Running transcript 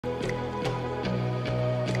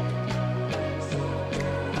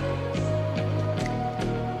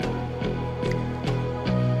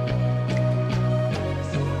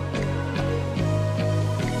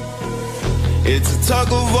It's a tug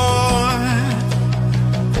of war,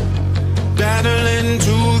 battling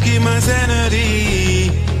to keep my sanity.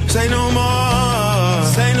 Say no more,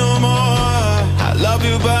 say no more. I love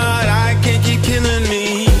you, but I can't keep killing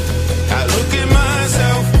me. I look at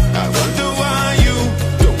myself, I wonder why you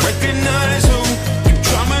don't recognize who you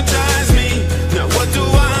traumatize me. Now what do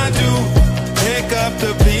I do? Pick up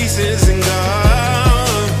the pieces and go.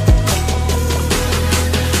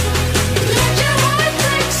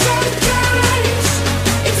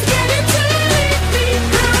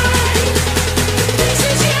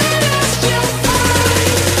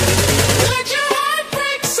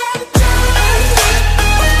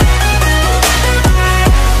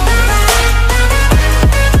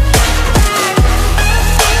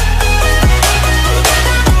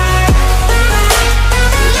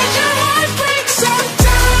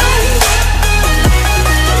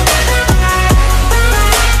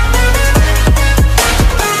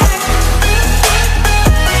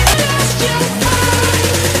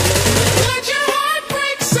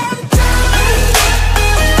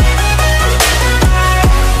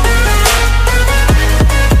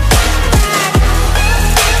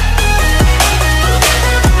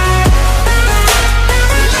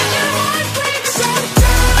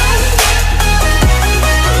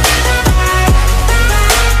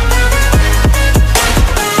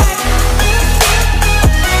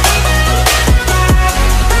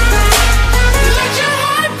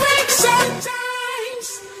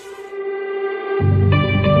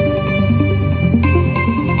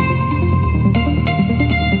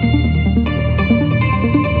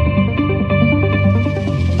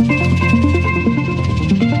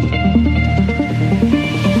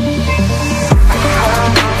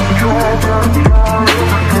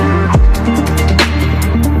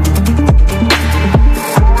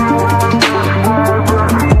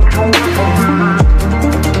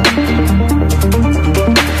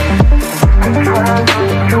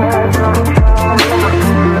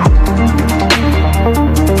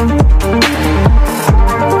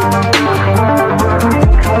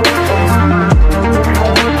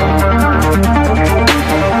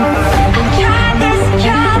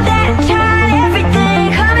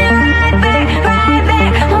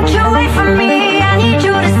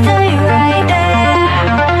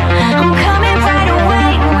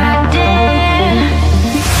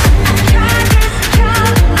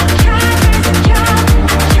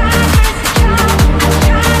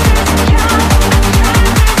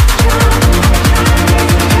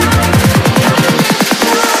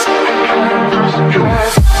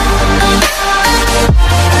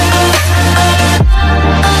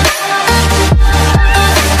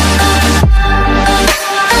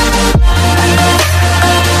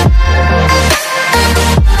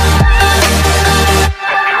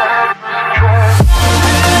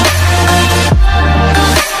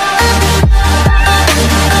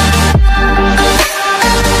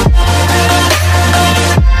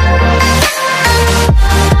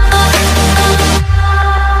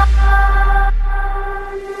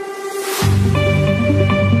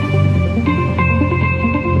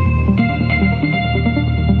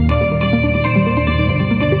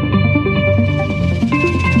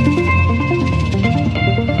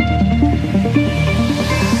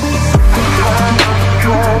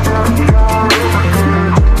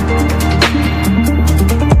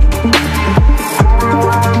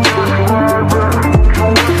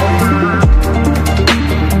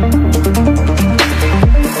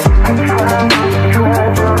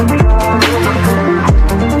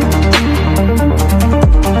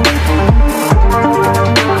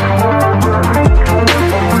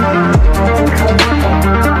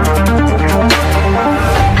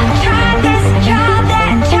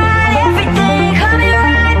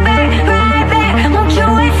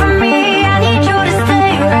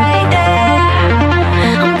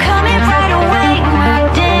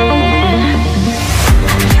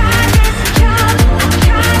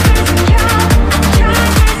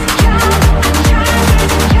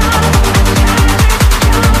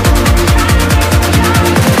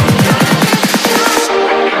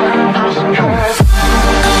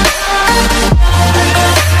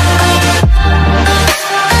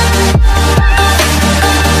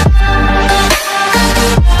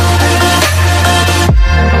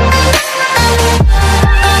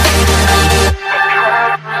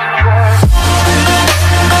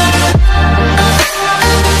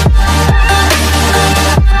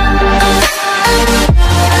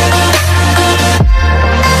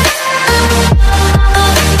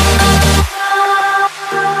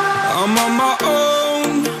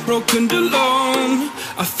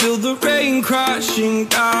 feel the rain crashing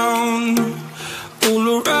down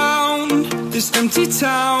all around. this empty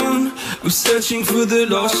town. I'm searching for the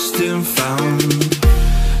lost and found,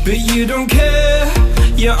 but you don't care,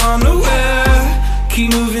 you're unaware.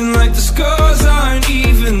 Keep moving like the scars aren't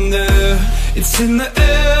even there. It's in the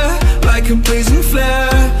air, like a blazing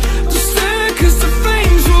flare. Just stare, cause the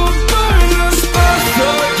flames will burn us. I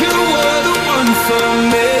thought you were the one for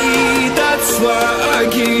me. That's why I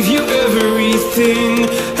gave you everything.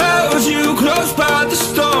 Held you close by the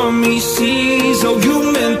stormy seas. Oh, you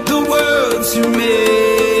meant the world to me.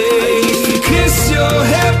 I used to kiss your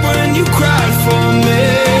head when you cried for me.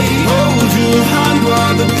 Hold your hand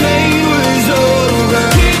while the pain was over.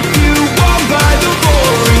 Keep you warm by the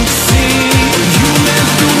roaring sea. You meant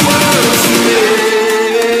the world to me.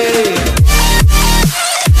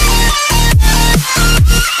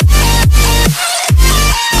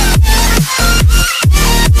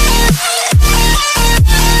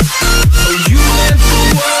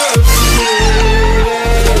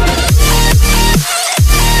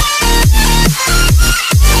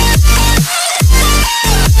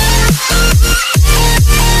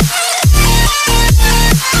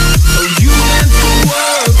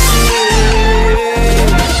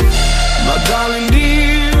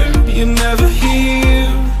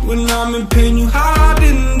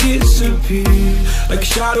 Like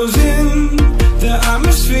shadows in the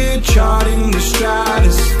atmosphere, charting the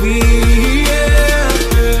stratosphere.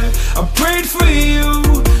 Yeah. I prayed for you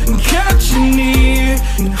and kept you near,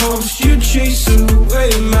 in hopes you'd chase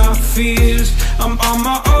away my fears. I'm on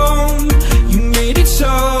my own, you made it so,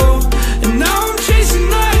 and now I'm chasing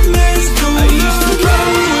nightmares too. I used to run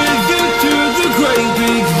with you through the great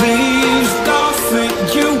big leaves, laugh at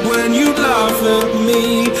you when you laugh at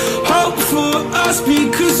me. Hope for us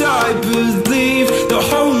because I believe the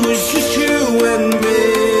home was just you and me.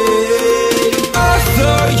 I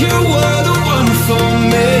thought you were the one for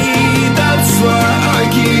me. That's why I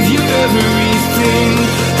gave you everything.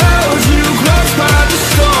 Held you close by the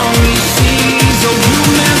stormy seas. Oh, you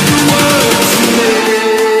meant the world to me.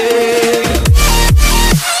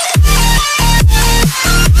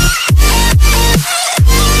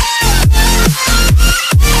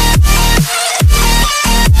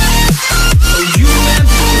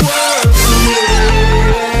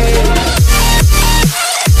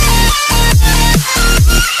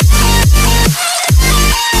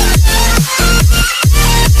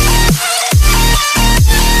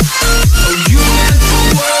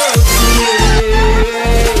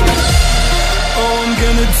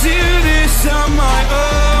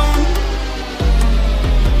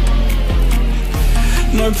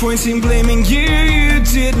 No point in blaming you, you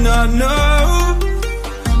did not know.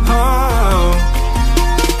 Oh,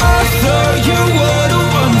 I thought you were the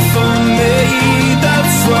one for me.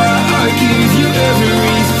 That's why I gave you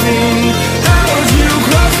everything. Held you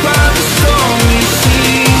close by the stormy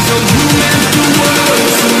seas. Oh, you meant the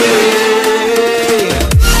world to me.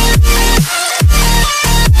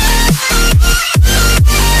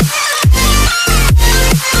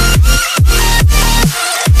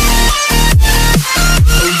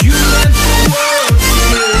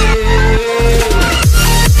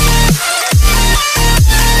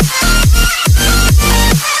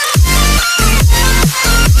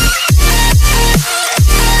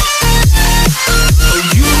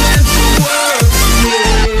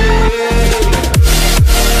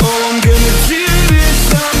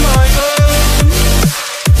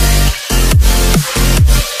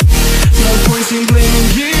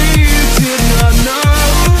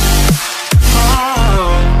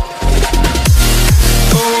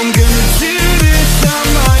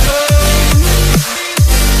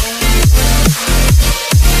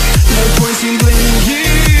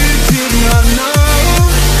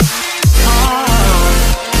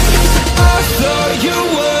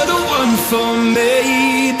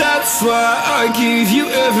 That's why I gave you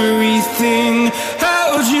everything.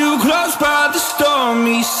 Held you close by the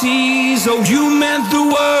stormy seas. Oh, you meant the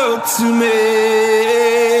world to me.